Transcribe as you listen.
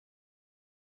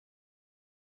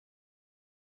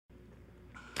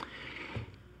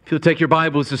If you'll take your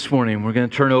Bibles this morning, we're going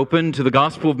to turn open to the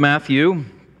Gospel of Matthew,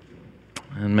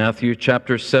 and Matthew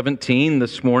chapter 17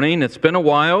 this morning. It's been a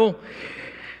while,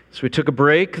 so we took a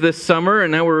break this summer,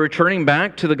 and now we're returning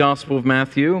back to the Gospel of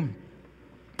Matthew.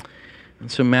 And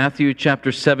so Matthew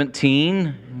chapter 17,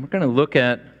 and we're going to look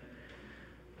at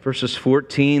verses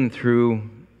 14 through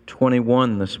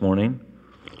 21 this morning.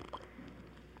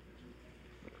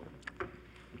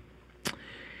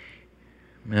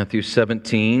 Matthew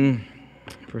 17,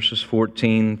 verses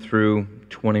 14 through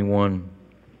 21.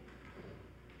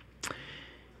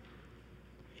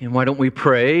 And why don't we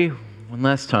pray one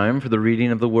last time for the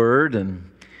reading of the Word and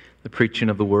the preaching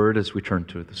of the Word as we turn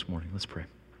to it this morning. Let's pray.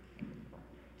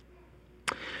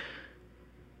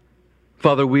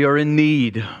 Father, we are in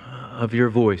need of your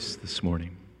voice this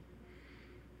morning.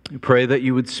 We pray that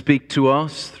you would speak to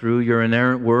us through your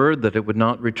inerrant Word, that it would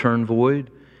not return void,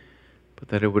 but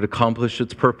that it would accomplish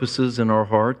its purposes in our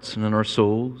hearts and in our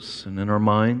souls and in our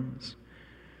minds.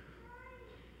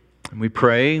 And we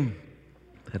pray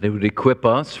that it would equip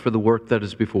us for the work that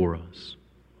is before us.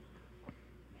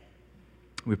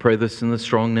 We pray this in the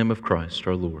strong name of Christ,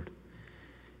 our Lord.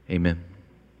 Amen.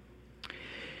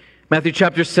 Matthew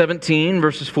chapter 17,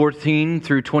 verses 14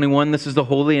 through 21. This is the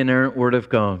holy inerrant Word of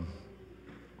God.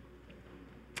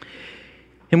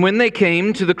 And when they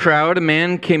came to the crowd, a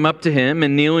man came up to him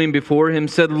and kneeling before him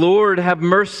said, "Lord, have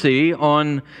mercy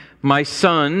on my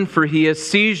son, for he has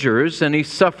seizures and he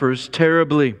suffers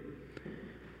terribly.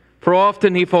 For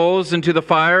often he falls into the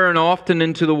fire and often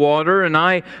into the water, and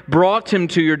I brought him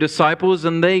to your disciples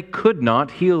and they could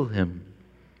not heal him."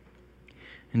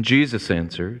 And Jesus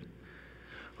answered,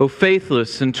 "O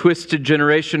faithless and twisted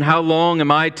generation, how long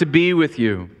am I to be with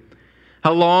you?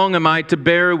 How long am I to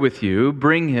bear with you?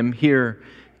 Bring him here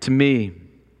to me."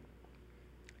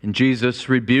 And Jesus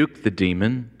rebuked the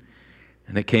demon,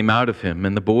 and it came out of him,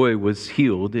 and the boy was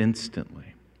healed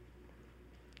instantly.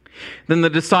 Then the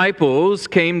disciples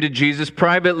came to Jesus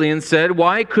privately and said,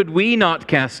 "Why could we not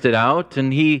cast it out?"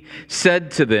 And he said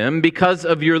to them, "Because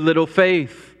of your little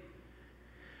faith.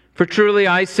 For truly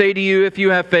I say to you, if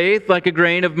you have faith like a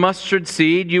grain of mustard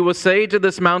seed, you will say to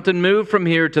this mountain, 'Move from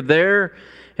here to there,'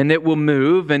 and it will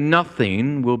move, and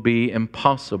nothing will be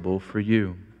impossible for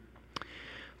you."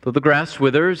 Though the grass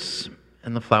withers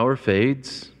and the flower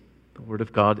fades, the Word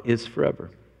of God is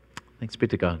forever. Thanks be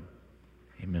to God.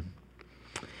 Amen.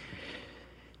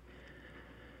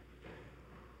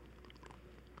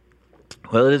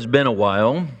 Well, it has been a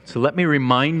while, so let me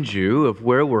remind you of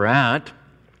where we're at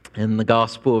in the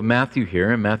Gospel of Matthew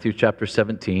here, in Matthew chapter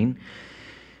 17.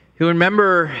 You'll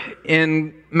remember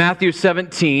in Matthew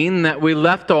 17 that we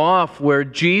left off where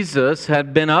Jesus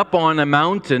had been up on a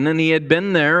mountain, and he had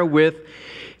been there with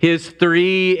his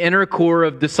three inner core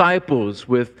of disciples,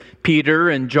 with Peter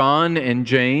and John and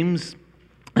James.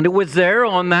 And it was there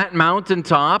on that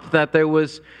mountaintop that there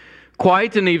was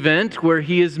quite an event where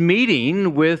he is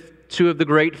meeting with two of the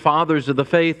great fathers of the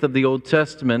faith of the Old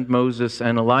Testament, Moses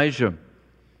and Elijah.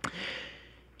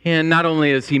 And not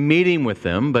only is he meeting with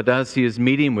them, but as he is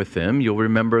meeting with them, you'll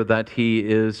remember that he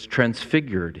is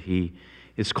transfigured. He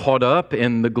is caught up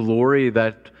in the glory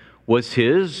that was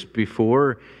his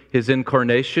before his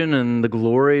incarnation, and the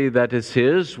glory that is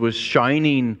his was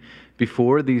shining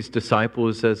before these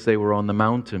disciples as they were on the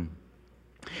mountain.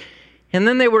 And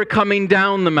then they were coming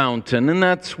down the mountain, and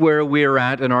that's where we're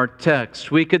at in our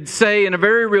text. We could say in a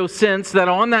very real sense that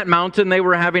on that mountain they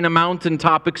were having a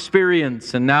mountaintop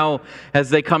experience. And now as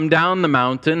they come down the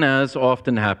mountain, as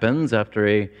often happens after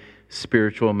a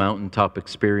spiritual mountaintop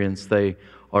experience, they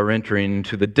are entering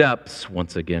into the depths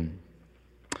once again.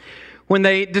 When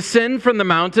they descend from the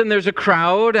mountain, there's a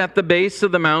crowd at the base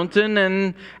of the mountain,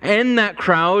 and in that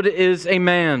crowd is a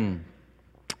man.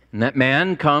 And that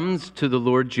man comes to the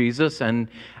Lord Jesus, and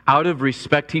out of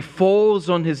respect, he falls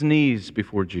on his knees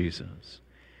before Jesus.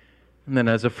 And then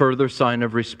as a further sign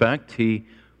of respect, he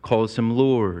calls him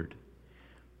Lord.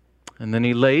 And then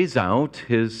he lays out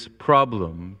his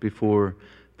problem before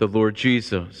the Lord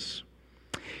Jesus.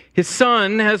 His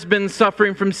son has been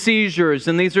suffering from seizures,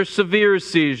 and these are severe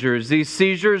seizures. These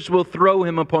seizures will throw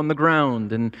him upon the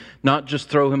ground, and not just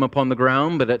throw him upon the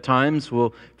ground, but at times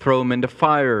will throw him into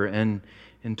fire and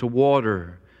into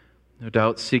water, no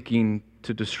doubt seeking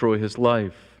to destroy his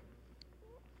life.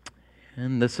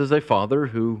 And this is a father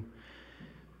who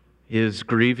is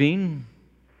grieving,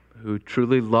 who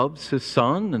truly loves his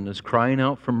son and is crying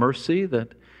out for mercy that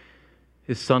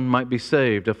his son might be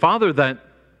saved. A father that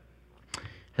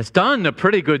has done a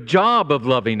pretty good job of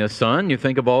loving his son. You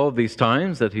think of all of these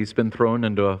times that he's been thrown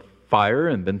into a fire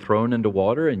and been thrown into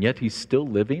water, and yet he's still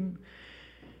living.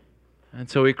 And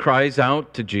so he cries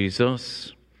out to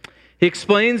Jesus. He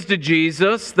explains to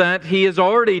Jesus that he has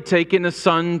already taken a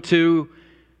son to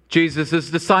Jesus'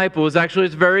 disciples. Actually,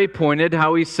 it's very pointed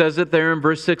how he says it there in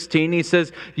verse 16. He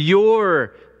says,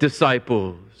 your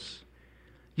disciples.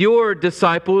 Your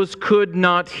disciples could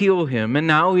not heal him. And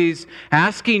now he's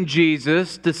asking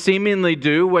Jesus to seemingly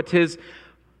do what his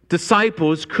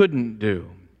disciples couldn't do.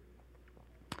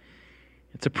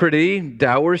 It's a pretty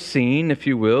dour scene, if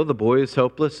you will. The boy is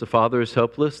helpless, the father is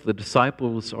helpless, the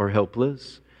disciples are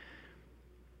helpless.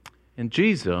 And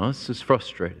Jesus is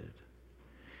frustrated.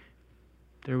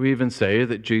 Dare we even say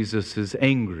that Jesus is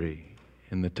angry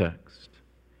in the text?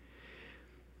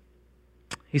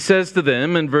 He says to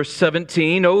them in verse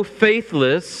 17, O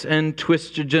faithless and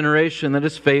twisted generation. That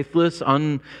is faithless,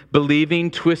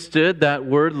 unbelieving, twisted. That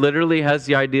word literally has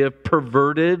the idea of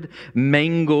perverted,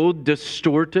 mangled,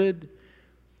 distorted.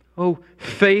 Oh,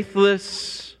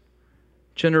 faithless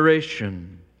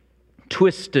generation,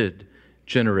 twisted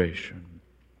generation.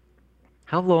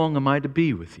 How long am I to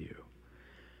be with you?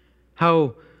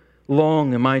 How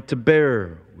long am I to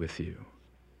bear with you?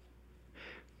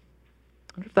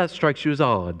 I wonder if that strikes you as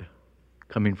odd,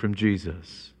 coming from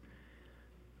Jesus.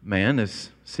 Man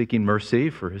is seeking mercy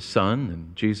for his son,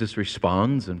 and Jesus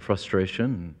responds in frustration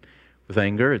and with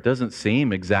anger. It doesn't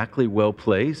seem exactly well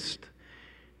placed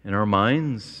in our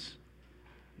minds.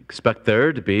 Expect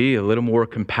there to be a little more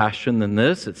compassion than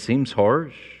this. It seems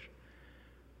harsh.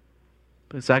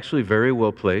 But it's actually very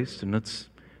well placed, and it's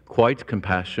quite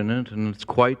compassionate, and it's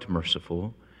quite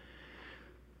merciful.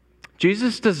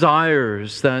 Jesus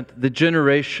desires that the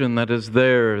generation that is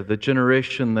there, the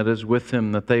generation that is with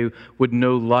him, that they would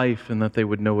know life and that they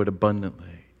would know it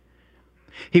abundantly.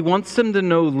 He wants them to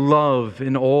know love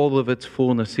in all of its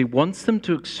fullness. He wants them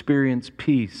to experience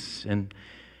peace in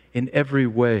every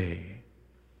way.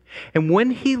 And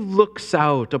when he looks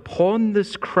out upon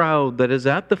this crowd that is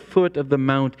at the foot of the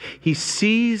mount, he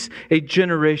sees a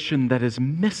generation that is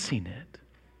missing it.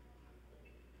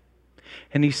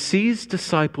 And he sees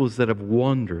disciples that have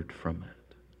wandered from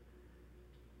it.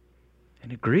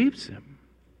 And it grieves him.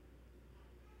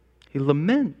 He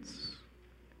laments.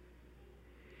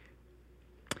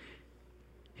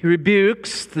 He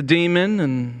rebukes the demon,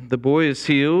 and the boy is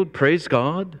healed. Praise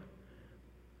God.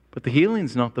 But the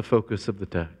healing's not the focus of the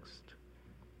text.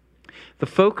 The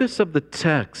focus of the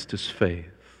text is faith,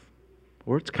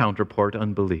 or its counterpart,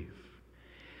 unbelief.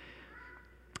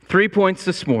 3 points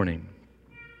this morning.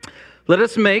 Let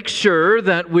us make sure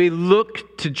that we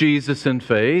look to Jesus in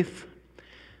faith.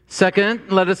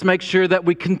 Second, let us make sure that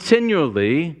we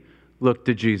continually look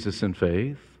to Jesus in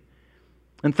faith.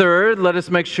 And third, let us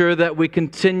make sure that we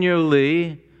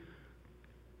continually,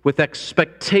 with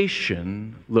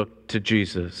expectation, look to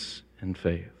Jesus in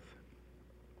faith.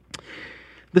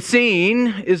 The scene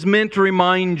is meant to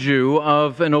remind you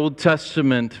of an Old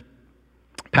Testament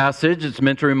passage. It's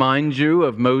meant to remind you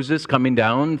of Moses coming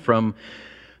down from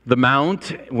the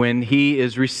mount when he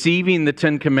is receiving the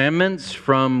Ten Commandments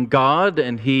from God,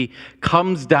 and he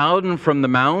comes down from the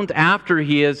mount after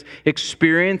he has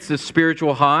experienced the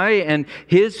spiritual high, and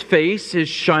his face is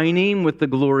shining with the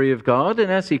glory of God.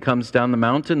 And as he comes down the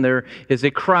mountain, there is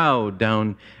a crowd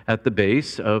down at the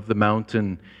base of the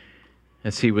mountain.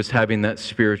 As he was having that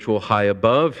spiritual high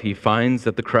above, he finds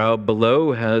that the crowd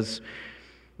below has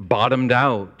bottomed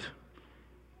out.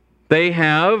 They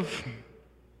have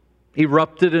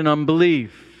erupted in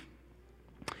unbelief.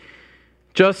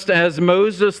 Just as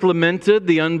Moses lamented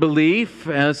the unbelief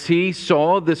as he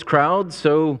saw this crowd,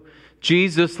 so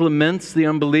Jesus laments the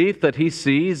unbelief that he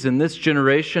sees in this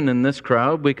generation, in this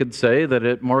crowd. We could say that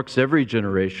it marks every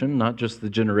generation, not just the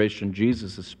generation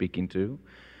Jesus is speaking to,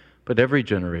 but every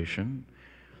generation,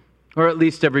 or at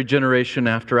least every generation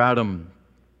after Adam.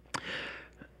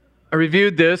 I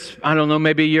reviewed this,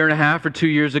 maybe a year and a half or 2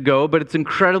 years ago, but it's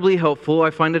incredibly helpful. I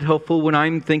find it helpful when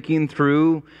I'm thinking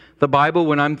through the Bible,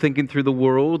 when I'm thinking through the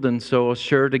world, and so I'll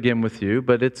share it again with you.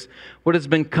 But it's what has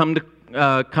been come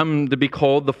to be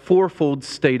called the fourfold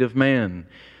state of man.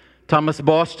 Thomas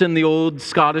Boston, the old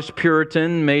Scottish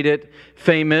Puritan, made it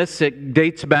famous. It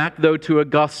dates back, though, to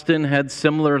Augustine, had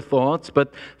similar thoughts.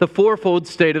 But the fourfold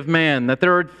state of man, that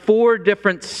there are 4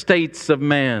 different states of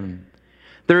man.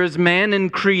 There is man in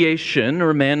creation,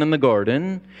 or man in the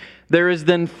garden. There is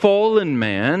then fallen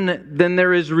man. Then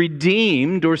there is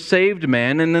redeemed or saved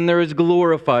man. And then there is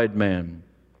glorified man.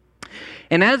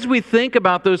 And as we think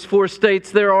about those 4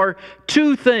 states, there are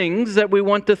 2 things that we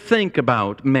want to think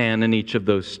about man in each of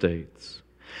those states.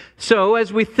 So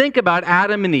as we think about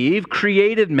Adam and Eve,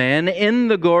 created man in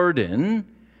the garden,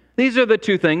 these are the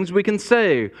 2 things we can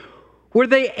say. Were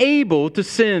they able to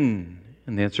sin?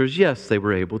 And the answer is yes, they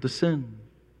were able to sin.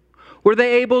 Were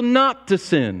they able not to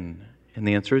sin? And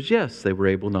the answer is yes, they were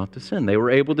able not to sin. They were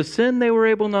able to sin, they were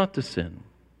able not to sin.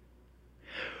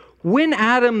 When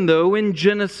Adam, though, in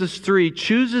Genesis 3,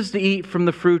 chooses to eat from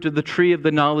the fruit of the tree of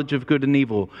the knowledge of good and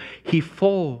evil, he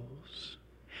falls.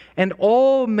 And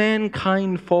all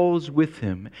mankind falls with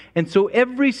him. And so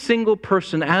every single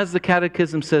person, as the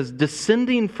Catechism says,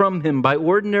 descending from him by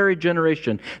ordinary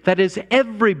generation, that is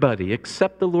everybody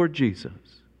except the Lord Jesus.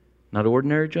 Not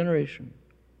ordinary generation.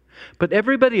 But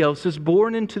everybody else is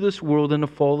born into this world in a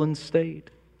fallen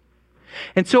state.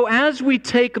 And so as we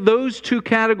take those two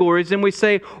categories and we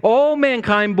say, all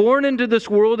mankind born into this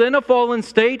world in a fallen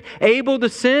state, able to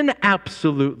sin?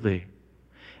 Absolutely.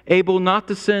 Able not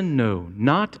to sin? No,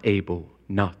 not able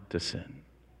not to sin.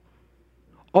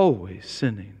 Always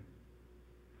sinning.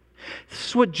 This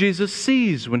is what Jesus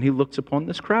sees when he looks upon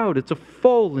this crowd. It's a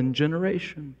fallen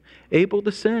generation, able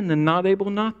to sin and not able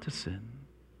not to sin.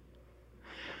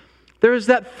 There is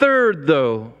that third,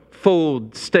 though,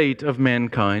 fold state of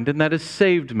mankind, and that is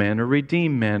saved man or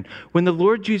redeemed man, when the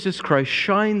Lord Jesus Christ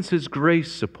shines His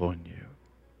grace upon you,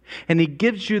 and He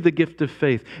gives you the gift of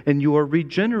faith, and you are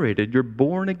regenerated, you're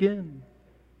born again.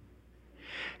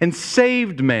 And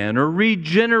saved man or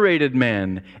regenerated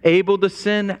man, able to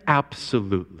sin?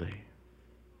 Absolutely.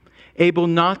 Able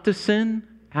not to sin?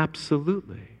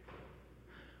 Absolutely.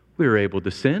 We are able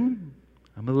to sin.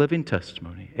 I'm a living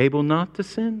testimony. Able not to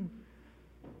sin?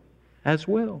 As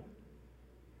well.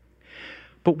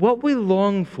 But what we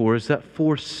long for is that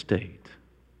fourth state.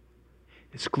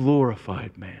 It's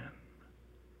glorified man.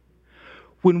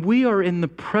 When we are in the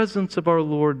presence of our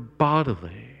Lord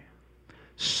bodily,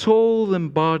 soul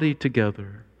and body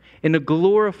together, in a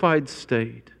glorified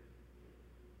state,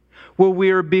 where we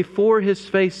are before His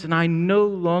face and I no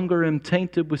longer am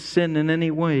tainted with sin in any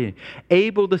way.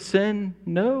 Able to sin?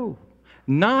 No.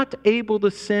 Not able to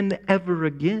sin ever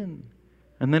again.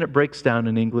 And then it breaks down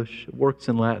in English. It works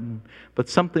in Latin. But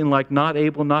something like not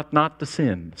able not to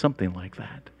sin. Something like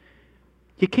that.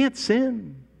 You can't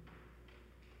sin.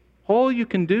 All you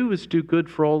can do is do good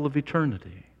for all of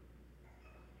eternity.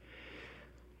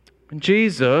 When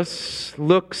Jesus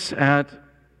looks at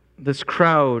this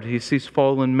crowd, He sees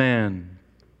fallen man.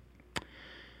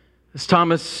 As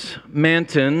Thomas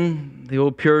Manton, the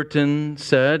old Puritan,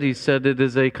 said, he said it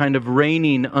is a kind of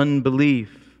reigning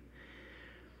unbelief.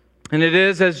 And it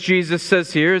is, as Jesus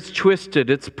says here, it's twisted,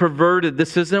 it's perverted.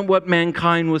 This isn't what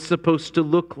mankind was supposed to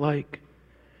look like.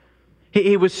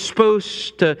 He was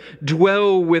supposed to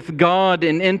dwell with God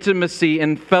in intimacy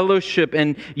and fellowship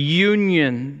and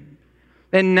union.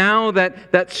 And now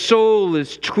that soul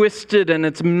is twisted and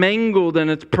it's mangled and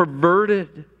it's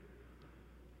perverted.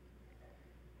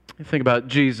 You think about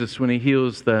Jesus when He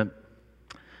heals that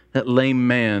lame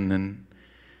man, and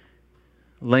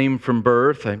lame from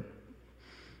birth. I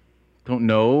don't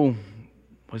know.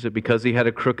 Was it because he had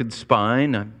a crooked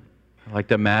spine? I like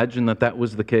to imagine that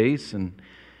was the case. And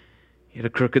he had a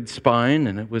crooked spine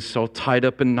and it was all tied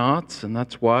up in knots, and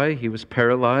that's why he was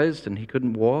paralyzed and he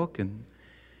couldn't walk. And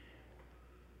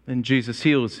then Jesus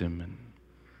heals him and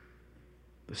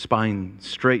the spine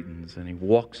straightens and he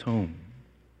walks home.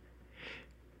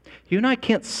 You and I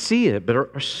can't see it, but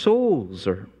our souls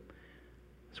are,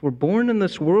 as we're born in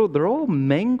this world, they're all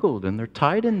mangled and they're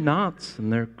tied in knots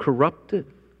and they're corrupted.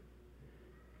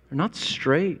 They're not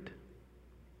straight.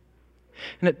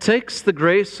 And it takes the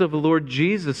grace of the Lord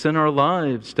Jesus in our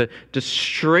lives to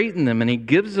straighten them, and He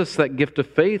gives us that gift of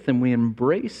faith and we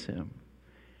embrace Him.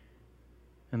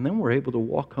 And then we're able to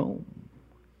walk home.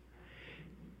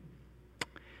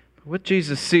 But what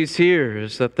Jesus sees here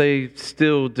is that they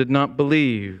still did not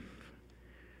believe.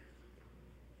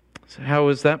 So how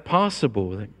is that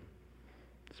possible?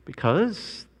 It's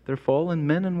because they're fallen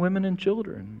men and women and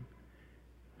children.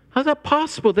 How's that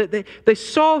possible? They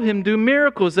saw Him do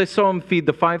miracles. They saw Him feed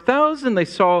the 5,000. They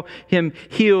saw Him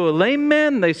heal a lame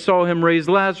man. They saw Him raise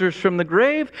Lazarus from the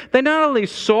grave. They not only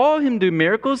saw Him do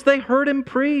miracles, they heard Him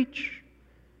preach.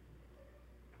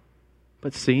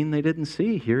 But seeing they didn't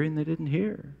see, hearing they didn't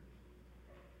hear.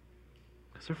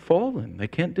 Because they're fallen. They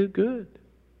can't do good.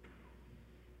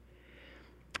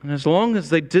 And as long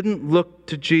as they didn't look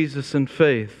to Jesus in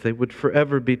faith, they would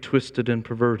forever be twisted and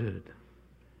perverted.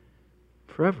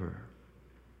 Forever.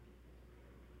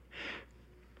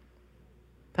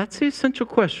 That's the essential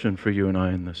question for you and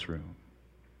I in this room.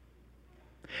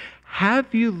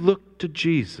 Have you looked to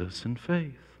Jesus in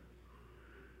faith?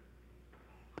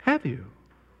 Have you?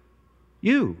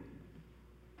 You.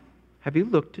 Have you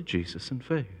looked to Jesus in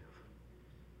faith?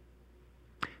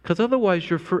 Because otherwise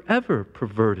you're forever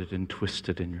perverted and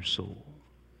twisted in your soul.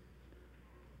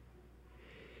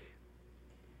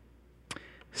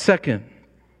 Second,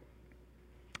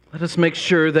 Let us make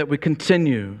sure that we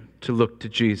continue to look to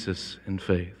Jesus in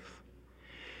faith.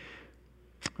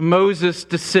 Moses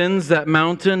descends that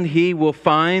mountain. He will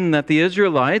find that the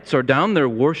Israelites are down there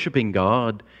worshiping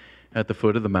God at the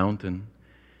foot of the mountain.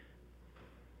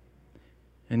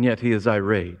 And yet he is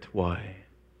irate. Why?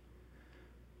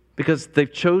 Because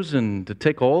they've chosen to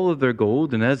take all of their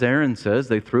gold, and as Aaron says,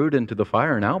 they threw it into the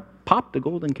fire and out popped a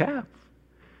golden calf.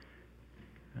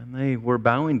 And they were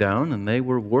bowing down, and they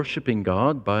were worshiping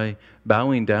God by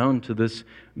bowing down to this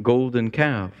golden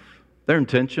calf. Their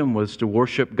intention was to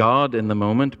worship God in the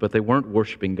moment, but they weren't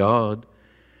worshiping God.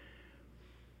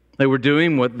 They were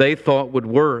doing what they thought would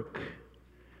work.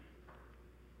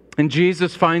 And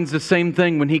Jesus finds the same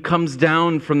thing when he comes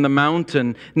down from the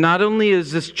mountain. Not only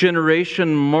is this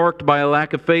generation marked by a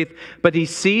lack of faith, but he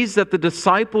sees that the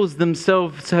disciples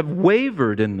themselves have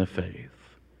wavered in the faith.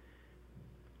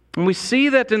 And we see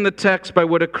that in the text by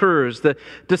what occurs. The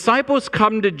disciples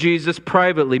come to Jesus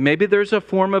privately. Maybe there's a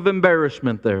form of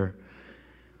embarrassment there.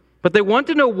 But they want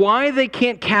to know why they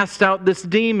can't cast out this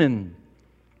demon.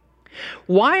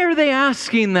 Why are they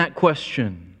asking that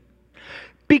question?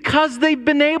 Because they've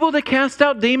been able to cast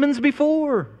out demons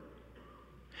before.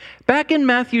 Back in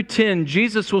Matthew 10,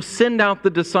 Jesus will send out the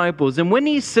disciples. And when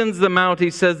he sends them out, he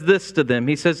says this to them.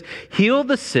 He says, heal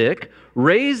the sick,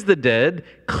 raise the dead,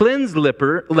 cleanse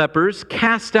lepers,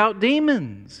 cast out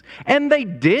demons. And they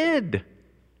did.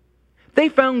 They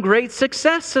found great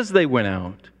success as they went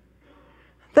out.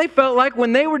 They felt like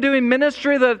when they were doing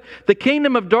ministry that the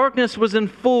kingdom of darkness was in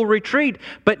full retreat.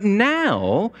 But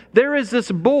now there is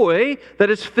this boy that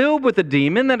is filled with a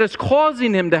demon that is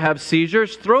causing him to have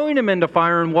seizures, throwing him into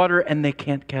fire and water, and they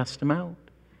can't cast him out.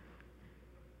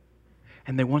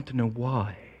 And they want to know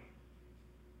why.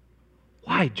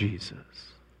 Why, Jesus?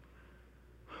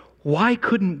 Why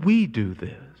couldn't we do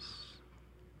this?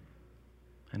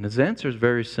 And his answer is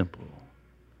very simple.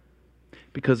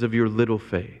 Because of your little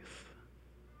faith.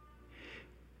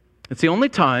 It's the only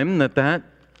time that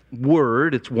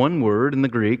word, it's one word in the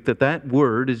Greek, that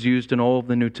word is used in all of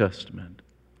the New Testament.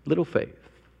 Little faith.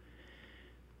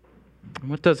 And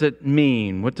what does it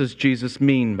mean? What does Jesus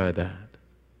mean by that?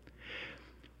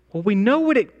 Well, we know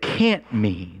what it can't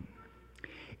mean.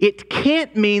 It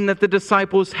can't mean that the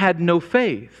disciples had no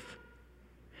faith.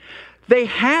 They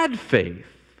had faith.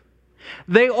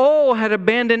 They all had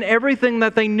abandoned everything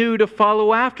that they knew to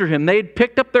follow after him. They had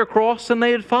picked up their cross and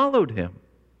they had followed him.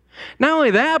 Not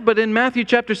only that, but in Matthew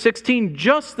chapter 16,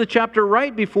 just the chapter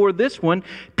right before this one,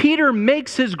 Peter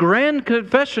makes his grand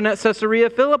confession at Caesarea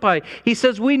Philippi. He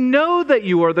says, we know that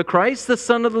you are the Christ, the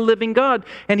Son of the living God.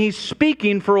 And he's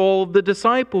speaking for all of the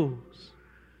disciples.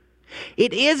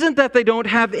 It isn't that they don't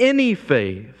have any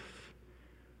faith.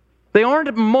 They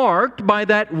aren't marked by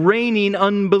that reigning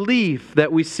unbelief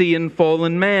that we see in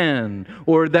fallen man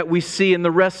or that we see in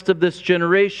the rest of this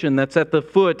generation that's at the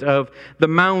foot of the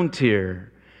mount here.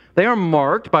 They are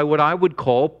marked by what I would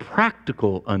call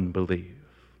practical unbelief.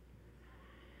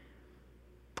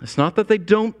 It's not that they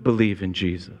don't believe in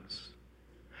Jesus,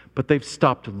 but they've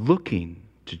stopped looking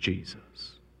to Jesus.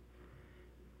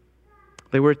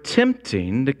 They were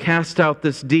attempting to cast out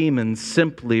this demon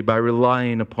simply by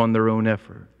relying upon their own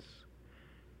efforts.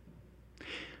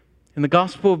 In the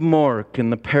Gospel of Mark, in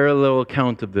the parallel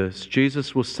account of this,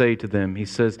 Jesus will say to them, he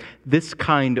says, this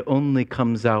kind only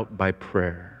comes out by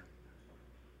prayer.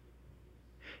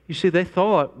 You see, they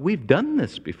thought, we've done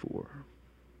this before.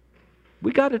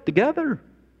 We got it together.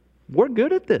 We're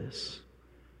good at this.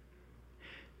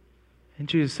 And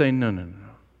Jesus is saying, no.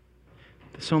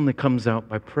 This only comes out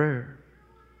by prayer.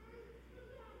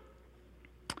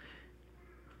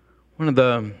 One of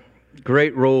the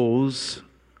great roles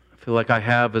I feel like I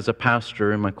have as a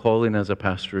pastor, and my calling as a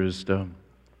pastor is to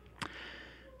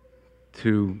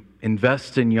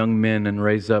invest in young men and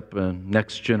raise up a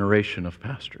next generation of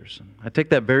pastors. And I take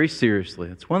that very seriously.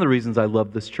 It's one of the reasons I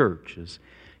love this church, is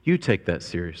you take that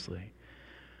seriously.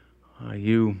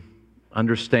 You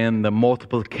understand the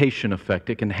multiplication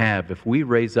effect it can have if we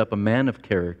raise up a man of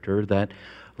character that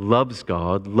loves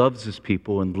God, loves his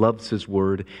people, and loves his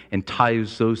word, and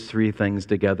ties those three things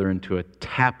together into a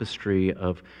tapestry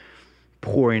of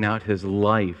pouring out his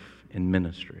life in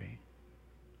ministry.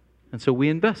 And so we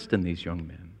invest in these young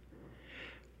men.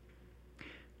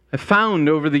 I found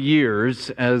over the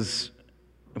years, as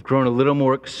I've grown a little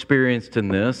more experienced in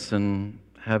this and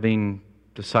having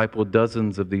discipled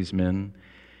dozens of these men,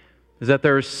 is that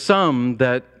there are some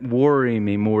that worry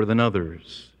me more than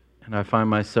others. And I find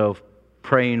myself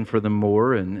praying for them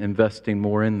more and investing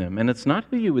more in them. And it's not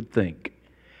who you would think.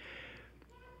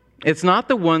 It's not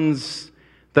the ones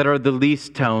that are the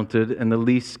least talented and the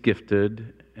least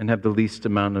gifted and have the least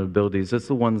amount of abilities. It's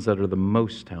the ones that are the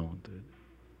most talented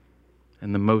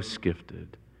and the most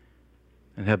gifted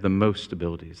and have the most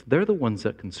abilities. They're the ones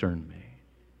that concern me.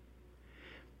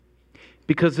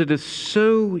 Because it is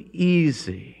so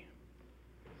easy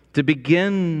to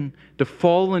begin to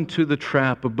fall into the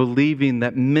trap of believing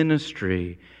that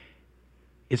ministry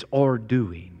is our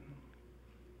doing.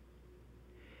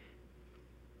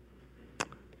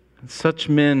 And such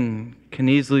men can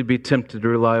easily be tempted to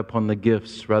rely upon the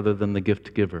gifts rather than the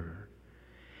gift giver.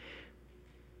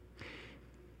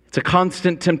 It's a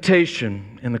constant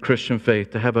temptation in the Christian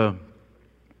faith to have a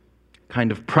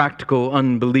kind of practical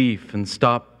unbelief and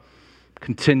stop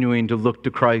continuing to look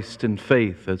to Christ in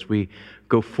faith as we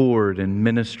go forward in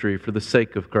ministry for the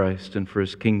sake of Christ and for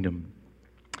His kingdom.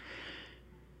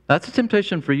 That's a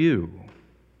temptation for you.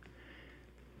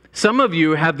 Some of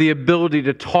you have the ability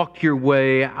to talk your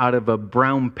way out of a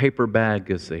brown paper bag,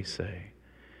 as they say.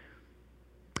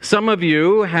 Some of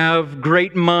you have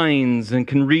great minds and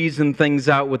can reason things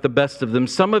out with the best of them.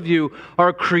 Some of you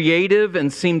are creative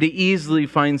and seem to easily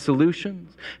find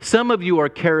solutions. Some of you are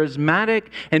charismatic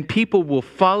and people will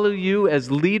follow you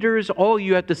as leaders. All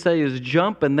you have to say is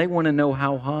jump and they want to know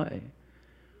how high.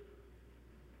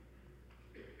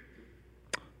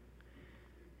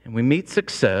 And we meet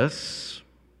success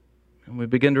and we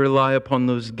begin to rely upon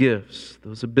those gifts,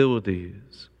 those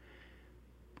abilities,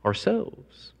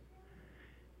 ourselves.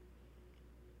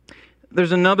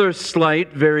 There's another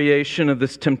slight variation of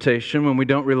this temptation when we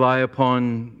don't rely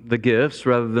upon the gifts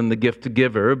rather than the gift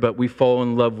giver, but we fall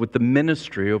in love with the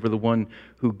ministry over the one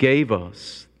who gave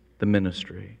us the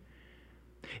ministry.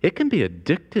 It can be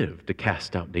addictive to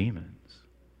cast out demons.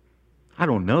 I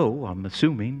don't know, I'm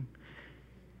assuming,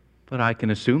 but I can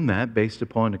assume that based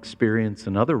upon experience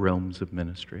in other realms of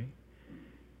ministry.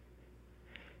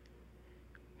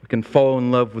 We can fall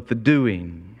in love with the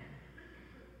doing.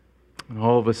 And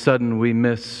all of a sudden we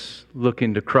miss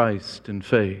looking to Christ in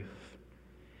faith.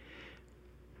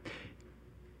 I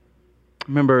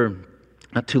remember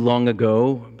not too long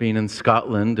ago being in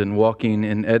Scotland and walking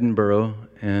in Edinburgh,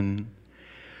 and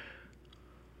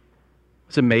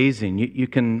it's amazing. You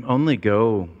can only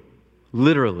go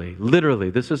literally,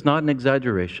 this is not an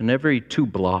exaggeration, every 2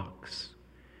 blocks.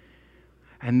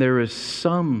 And there is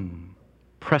some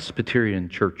Presbyterian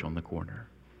church on the corner.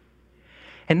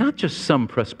 And not just some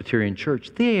Presbyterian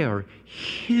church, they are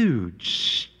huge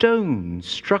stone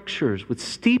structures with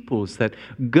steeples that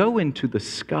go into the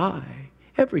sky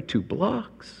every 2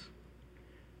 blocks.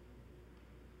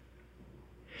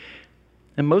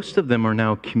 And most of them are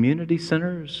now community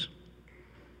centers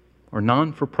or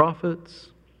non-for-profits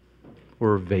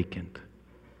or vacant.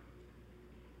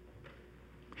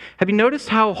 Have you noticed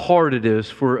how hard it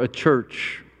is for a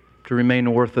church to remain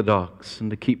orthodox and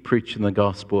to keep preaching the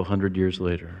gospel 100 years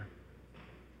later?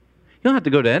 You don't have to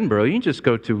go to Edinburgh. You can just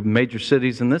go to major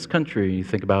cities in this country. You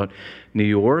think about New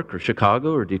York or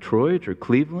Chicago or Detroit or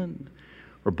Cleveland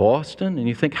or Boston, and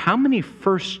you think, how many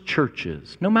first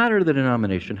churches, no matter the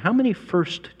denomination, how many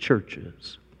first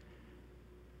churches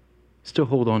still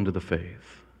hold on to the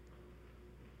faith,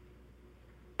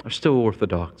 are still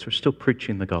orthodox, are still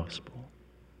preaching the gospel?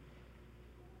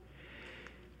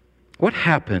 What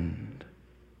happened?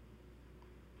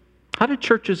 How did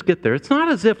churches get there? It's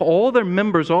not as if all their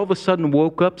members all of a sudden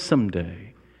woke up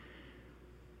someday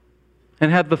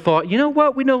and had the thought, you know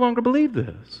what, we no longer believe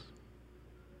this.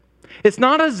 It's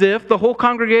not as if the whole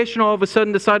congregation all of a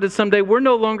sudden decided someday we're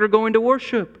no longer going to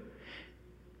worship.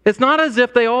 It's not as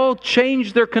if they all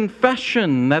changed their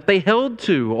confession that they held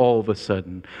to all of a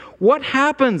sudden. What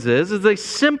happens is they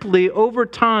simply over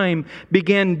time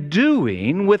began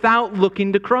doing without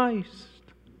looking to Christ.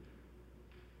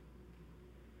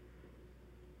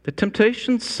 The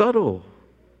temptation's subtle.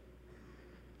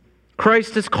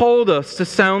 Christ has called us to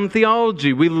sound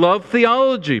theology. We love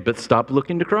theology, but stop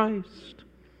looking to Christ.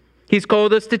 He's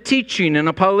called us to teaching and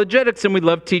apologetics, and we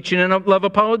love teaching and love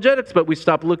apologetics, but we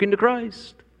stop looking to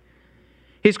Christ.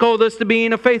 He's called us to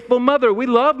being a faithful mother. We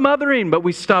love mothering, but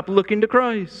we stop looking to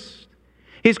Christ.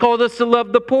 He's called us to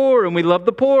love the poor, and we love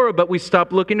the poor, but we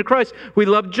stop looking to Christ. We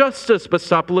love justice, but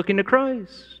stop looking to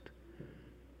Christ.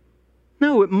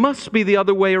 No, it must be the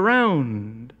other way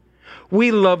around.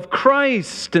 We love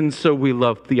Christ, and so we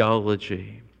love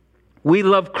theology. We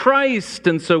love Christ,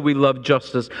 and so we love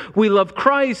justice. We love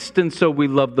Christ, and so we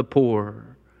love the poor.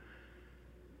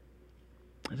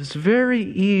 It is very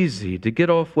easy to get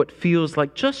off what feels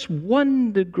like just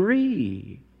 1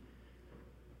 degree,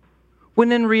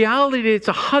 when in reality it's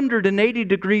 180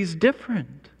 degrees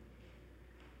different.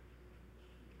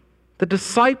 The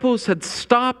disciples had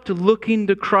stopped looking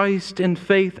to Christ in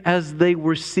faith as they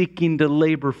were seeking to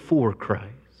labor for Christ.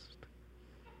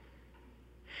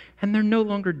 and they're no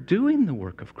longer doing the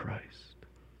work of Christ.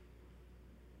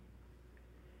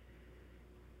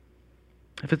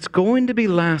 If it's going to be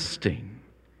lasting,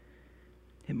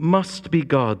 it must be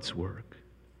God's work.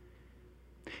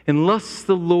 Unless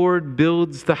the Lord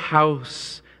builds the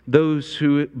house, those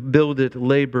who build it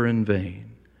labor in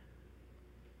vain.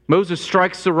 Moses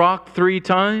strikes the rock 3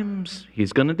 times.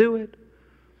 He's going to do it.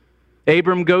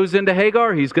 Abram goes into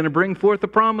Hagar. He's going to bring forth the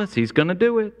promise. He's going to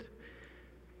do it.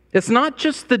 It's not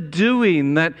just the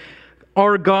doing that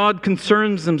our God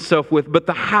concerns himself with, but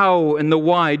the how and the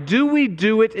why. Do we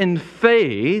do it in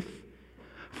faith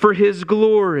for His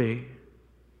glory?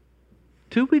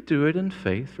 Do we do it in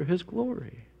faith for His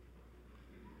glory?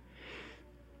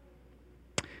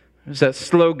 There's that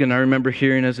slogan I remember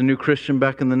hearing as a new Christian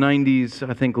back in the 90s.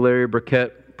 I think Larry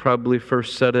Burkett probably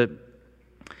first said it.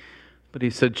 But he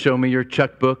said, "Show me your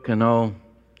checkbook and I'll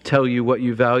tell you what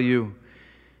you value."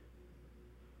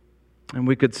 And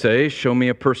we could say, "Show me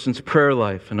a person's prayer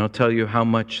life and I'll tell you how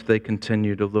much they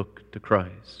continue to look to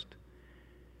Christ."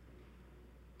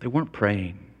 They weren't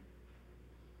praying.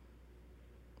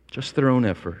 Just their own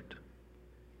effort.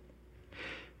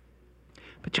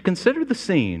 But you consider the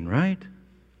scene, right?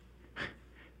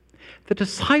 The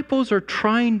disciples are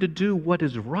trying to do what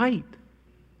is right.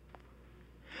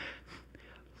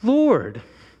 Lord,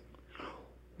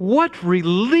 what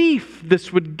relief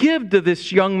this would give to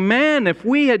this young man if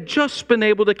we had just been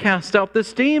able to cast out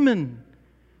this demon.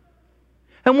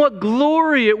 And what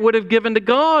glory it would have given to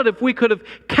God if we could have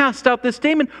cast out this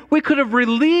demon. We could have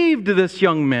relieved this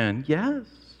young man. Yes.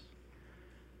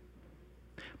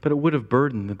 But it would have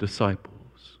burdened the disciples.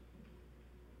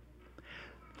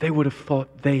 They would have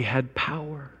thought they had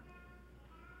power.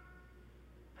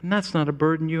 And that's not a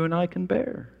burden you and I can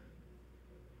bear.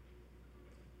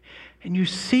 And you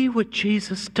see what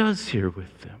Jesus does here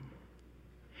with them.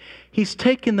 He's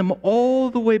taken them all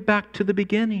the way back to the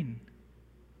beginning.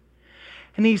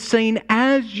 And He's saying,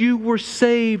 as you were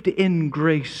saved in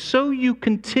grace, so you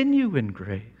continue in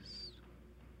grace.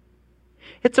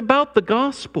 It's about the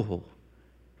gospel.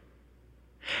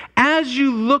 As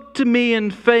you look to me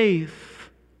in faith,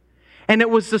 and it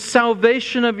was the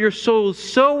salvation of your souls,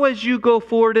 so as you go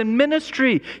forward in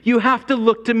ministry, you have to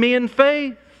look to me in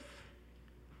faith.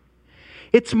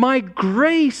 It's my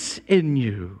grace in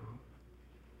you.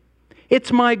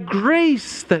 It's my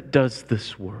grace that does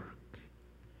this work.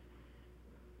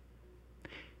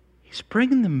 He's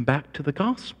bringing them back to the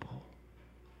gospel.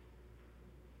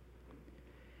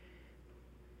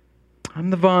 I'm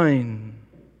the vine.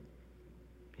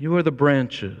 You are the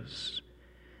branches.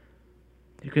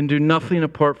 You can do nothing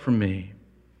apart from me.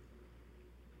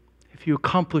 If you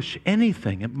accomplish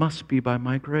anything, it must be by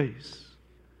my grace.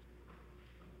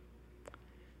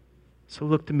 So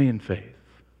look to me in faith.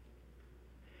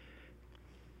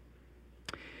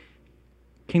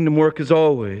 Kingdom work is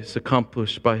always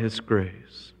accomplished by His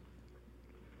grace.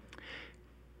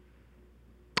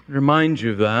 I remind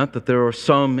you of that there are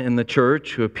some in the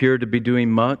church who appear to be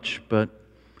doing much, but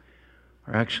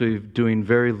are actually doing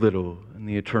very little in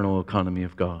the eternal economy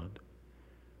of God.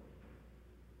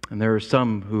 And there are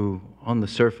some who, on the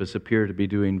surface, appear to be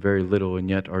doing very little and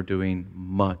yet are doing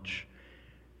much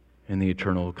in the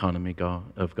eternal economy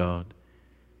of God.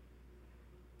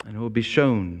 And it will be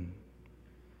shown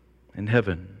in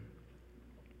heaven.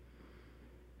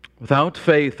 Without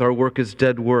faith, our work is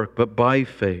dead work, but by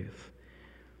faith,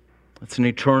 it's an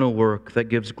eternal work that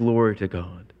gives glory to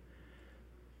God.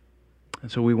 And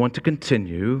so we want to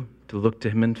continue to look to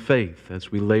Him in faith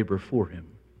as we labor for Him.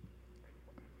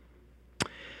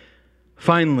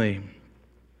 Finally,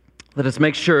 let us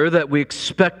make sure that we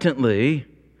expectantly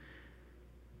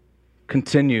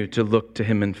continue to look to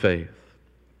Him in faith.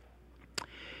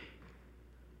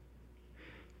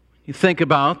 You think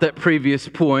about that previous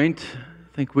point,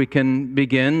 I think we can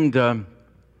begin to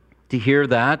hear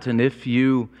that, and if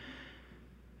you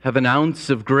have an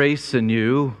ounce of grace in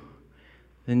you,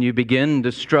 then you begin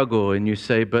to struggle and you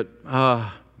say, but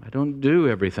I don't do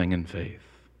everything in faith,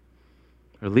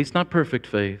 or at least not perfect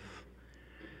faith.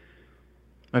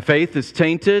 My faith is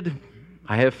tainted.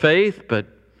 I have faith, but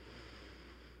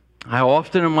I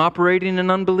often am operating in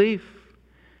unbelief.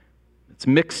 It's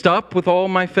mixed up with all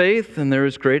my faith, and there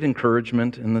is great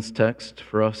encouragement in this text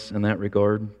for us in that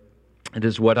regard. It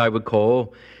is what I would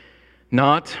call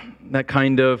not that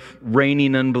kind of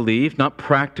reigning unbelief, not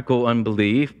practical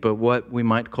unbelief, but what we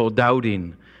might call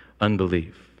doubting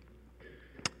unbelief.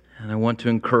 And I want to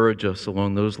encourage us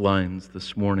along those lines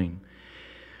this morning.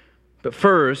 But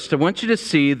first, I want you to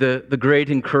see the great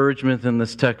encouragement in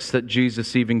this text that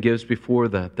Jesus even gives before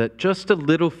that just a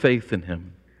little faith in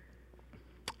Him,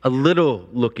 a little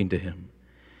looking to Him.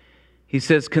 he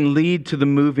says, can lead to the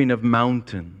moving of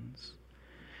mountains.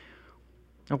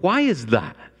 Now, why is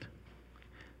that?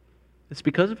 It's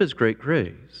because of His great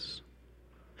grace.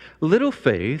 Little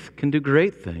faith can do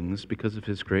great things because of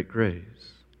His great grace.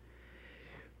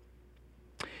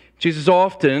 Jesus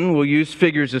often will use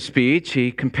figures of speech.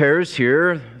 He compares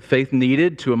here faith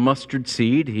needed to a mustard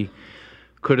seed. He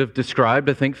could have described,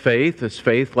 I think, faith as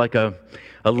faith like a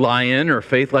lion or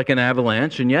faith like an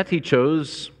avalanche, and yet He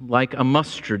chose like a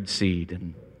mustard seed.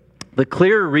 And the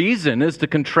clear reason is to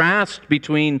contrast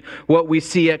between what we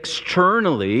see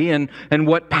externally and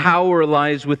what power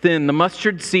lies within. The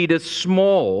mustard seed is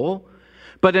small,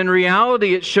 but in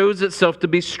reality it shows itself to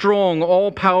be strong,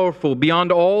 all-powerful,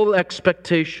 beyond all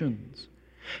expectations.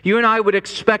 You and I would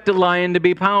expect a lion to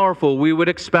be powerful. We would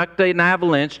expect an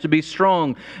avalanche to be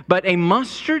strong. But a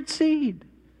mustard seed?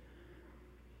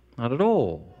 Not at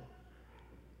all.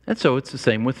 And so it's the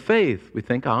same with faith. We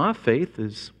think, faith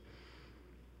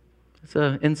it's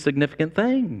an insignificant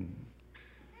thing.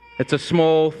 It's a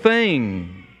small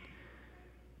thing.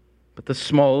 But the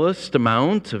smallest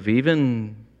amount of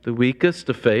even the weakest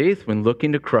of faith, when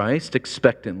looking to Christ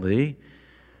expectantly,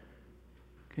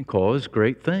 can cause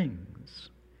great things.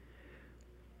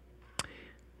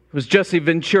 It was Jesse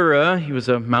Ventura. He was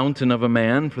a mountain of a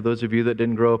man. For those of you that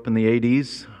didn't grow up in the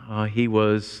 80s, he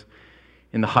was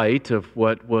in the height of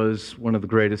what was one of the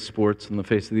greatest sports on the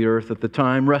face of the earth at the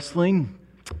time, wrestling,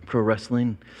 pro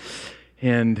wrestling.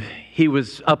 And he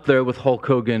was up there with Hulk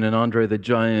Hogan and Andre the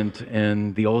Giant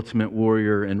and the Ultimate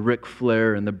Warrior and Ric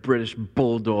Flair and the British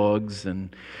Bulldogs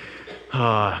and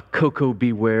Coco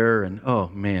Beware and, oh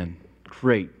man,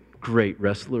 great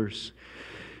wrestlers.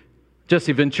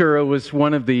 Jesse Ventura was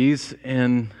one of these,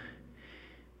 and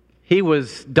he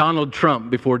was Donald Trump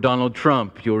before Donald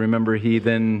Trump. You'll remember he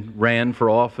then ran for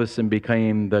office and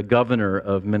became the governor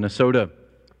of Minnesota.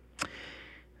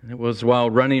 And it was while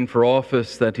running for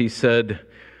office that he said,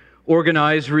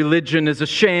 organized religion is a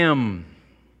sham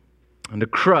and a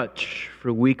crutch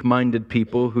for weak-minded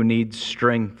people who need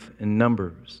strength in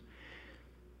numbers.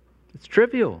 It's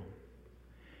trivial.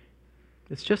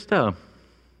 It's just a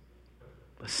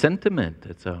sentiment.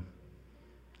 It's a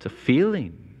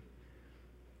feeling.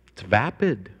 It's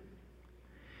vapid.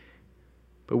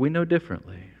 But we know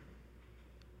differently.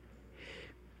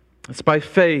 It's by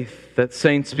faith that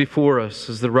saints before us,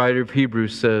 as the writer of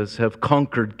Hebrews says, have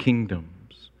conquered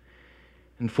kingdoms,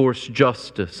 enforced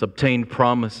justice, obtained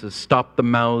promises, stopped the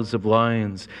mouths of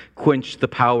lions, quenched the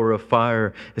power of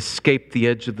fire, escaped the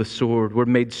edge of the sword, were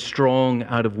made strong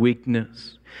out of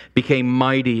weakness, became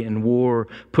mighty in war,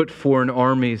 put foreign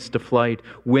armies to flight.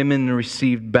 Women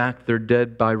received back their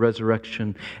dead by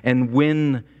resurrection. And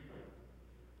when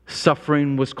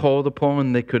suffering was called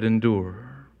upon, they could endure.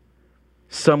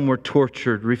 Some were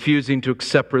tortured, refusing to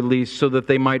accept release so that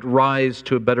they might rise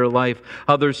to a better life.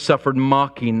 Others suffered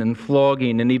mocking and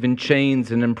flogging and even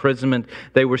chains and imprisonment.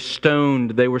 They were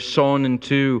stoned. They were sawn in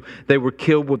two. They were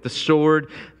killed with the sword.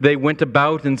 They went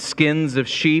about in skins of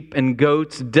sheep and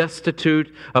goats,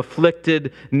 destitute,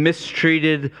 afflicted,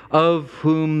 mistreated, of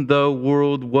whom the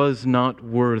world was not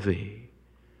worthy.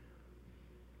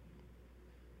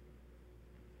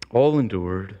 All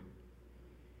endured,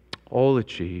 all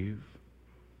achieved,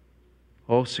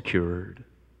 all secured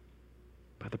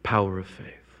by the power of faith.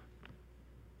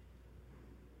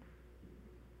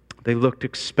 They looked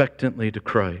expectantly to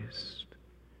Christ.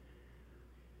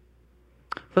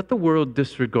 Let the world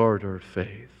disregard our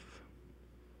faith.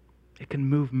 It can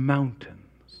move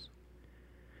mountains.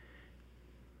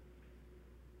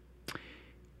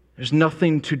 There's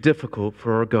nothing too difficult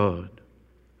for our God.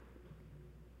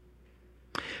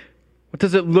 What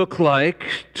does it look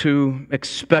like to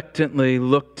expectantly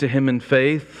look to Him in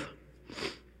faith?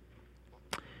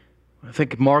 I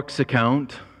think Mark's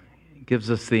account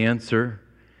gives us the answer.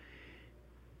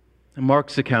 In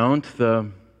Mark's account,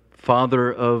 the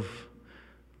father of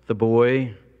the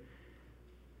boy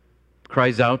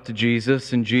cries out to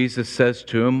Jesus, and Jesus says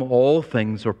to him, "All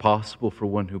things are possible for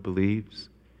one who believes."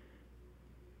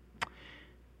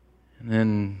 And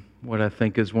then what I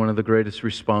think is one of the greatest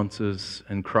responses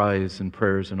and cries and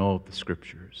prayers in all of the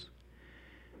Scriptures.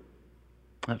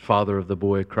 That father of the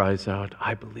boy cries out,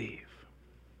 "I believe.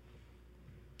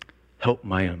 Help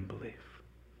my unbelief."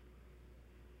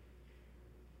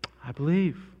 I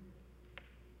believe.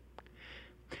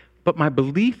 But my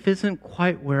belief isn't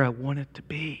quite where I want it to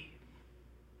be.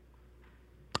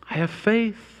 I have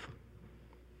faith.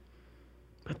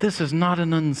 But this is not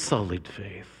an unsullied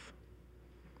faith.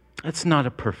 It's not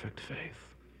a perfect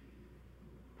faith.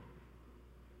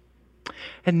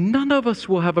 And none of us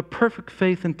will have a perfect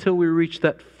faith until we reach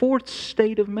that fourth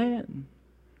state of man.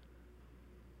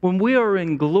 When we are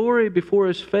in glory before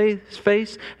His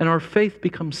face and our faith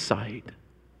becomes sight.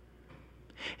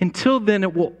 Until then,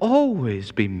 it will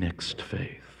always be mixed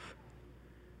faith.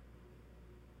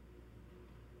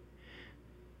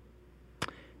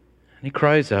 And he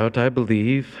cries out, I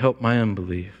believe, help my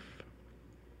unbelief.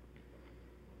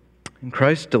 And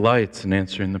Christ delights in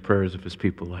answering the prayers of His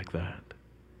people like that.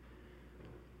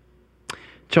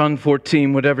 John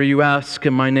 14, whatever you ask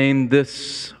in my name,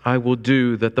 this I will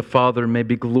do, that the Father may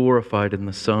be glorified in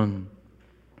the Son.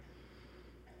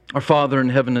 Our Father in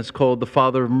heaven is called the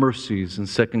Father of mercies in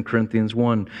 2 Corinthians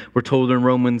 1. We're told in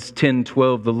Romans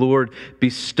 10:12, the Lord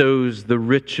bestows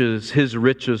His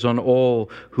riches on all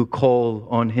who call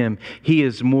on Him. He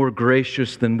is more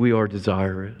gracious than we are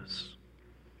desirous.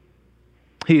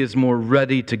 He is more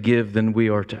ready to give than we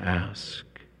are to ask.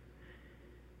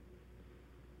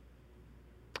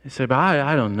 He said, but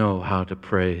I don't know how to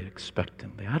pray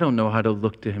expectantly. I don't know how to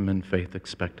look to Him in faith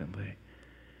expectantly.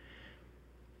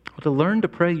 Well, to learn to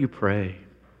pray, you pray.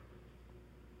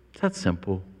 It's that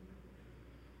simple.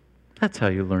 That's how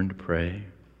you learn to pray.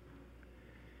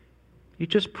 You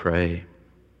just pray.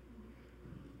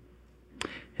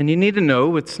 And you need to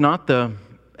know it's not the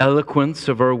eloquence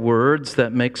of our words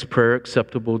that makes prayer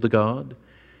acceptable to God.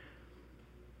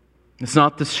 It's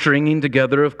not the stringing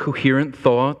together of coherent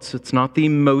thoughts. It's not the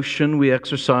emotion we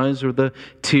exercise or the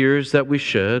tears that we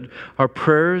shed. Our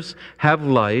prayers have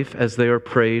life as they are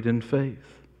prayed in faith.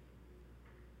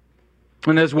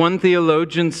 And as one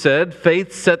theologian said,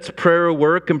 faith sets prayer a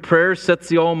work, and prayer sets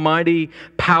the almighty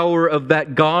power of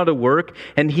that God a work,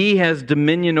 and He has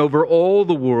dominion over all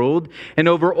the world, and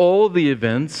over all the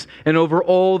events, and over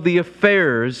all the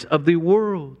affairs of the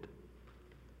world.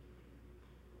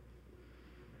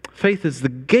 Faith is the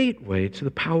gateway to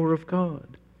the power of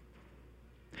God.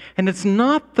 And it's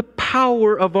not the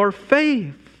power of our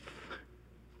faith,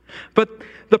 but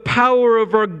the power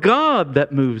of our God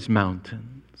that moves mountains.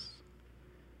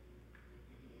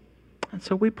 And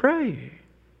so we pray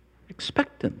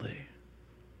expectantly.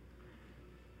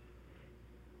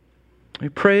 We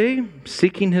pray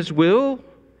seeking His will,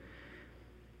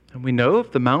 and we know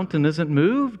if the mountain isn't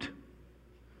moved,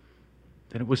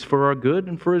 then it was for our good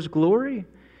and for His glory.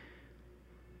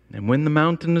 And when the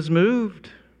mountain is moved,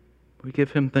 we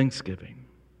give Him thanksgiving.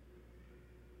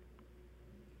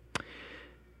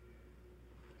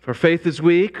 If our faith is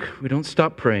weak, we don't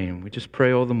stop praying. We just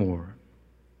pray all the more.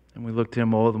 And we look to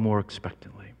Him all the more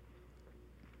expectantly.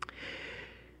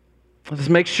 Let's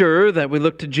make sure that we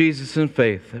look to Jesus in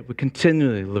faith, that we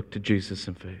continually look to Jesus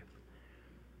in faith.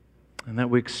 And that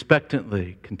we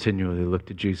expectantly continually look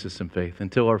to Jesus in faith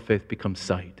until our faith becomes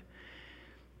sight.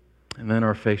 And then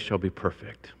our faith shall be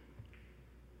perfect.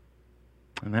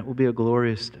 And that will be a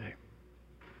glorious day.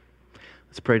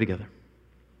 Let's pray together.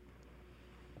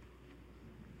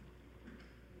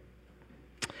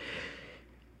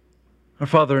 Our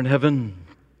Father in heaven,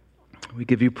 we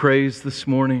give You praise this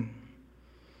morning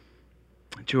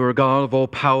that You are a God of all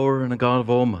power and a God of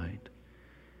all might.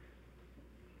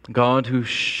 A God who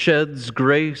sheds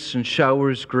grace and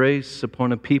showers grace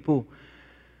upon a people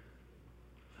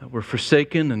that were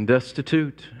forsaken and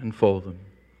destitute and fallen.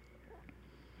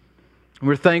 And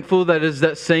we're thankful that it is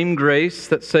that same grace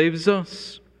that saves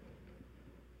us,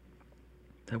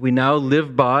 that we now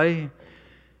live by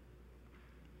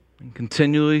and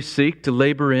continually seek to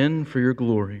labor in for Your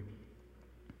glory.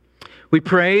 We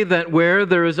pray that where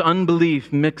there is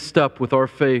unbelief mixed up with our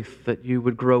faith, that You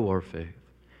would grow our faith,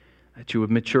 that You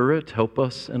would mature it, help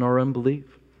us in our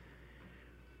unbelief.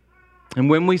 And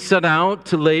when we set out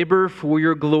to labor for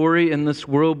Your glory in this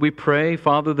world, we pray,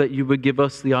 Father, that You would give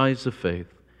us the eyes of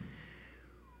faith.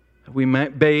 That we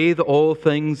might bathe all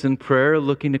things in prayer,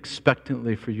 looking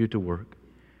expectantly for You to work.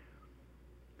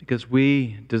 Because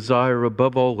we desire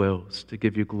above all else to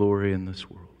give You glory in this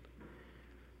world.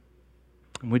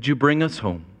 And would You bring us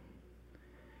home?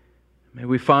 May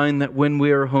we find that when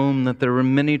we are home, that there are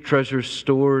many treasures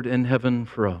stored in heaven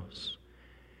for us.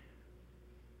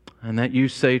 And that You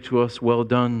say to us, well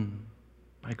done,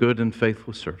 my good and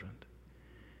faithful servant.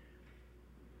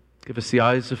 Give us the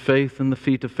eyes of faith and the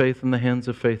feet of faith and the hands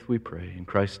of faith, we pray. In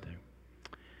Christ's name,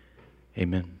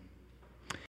 amen.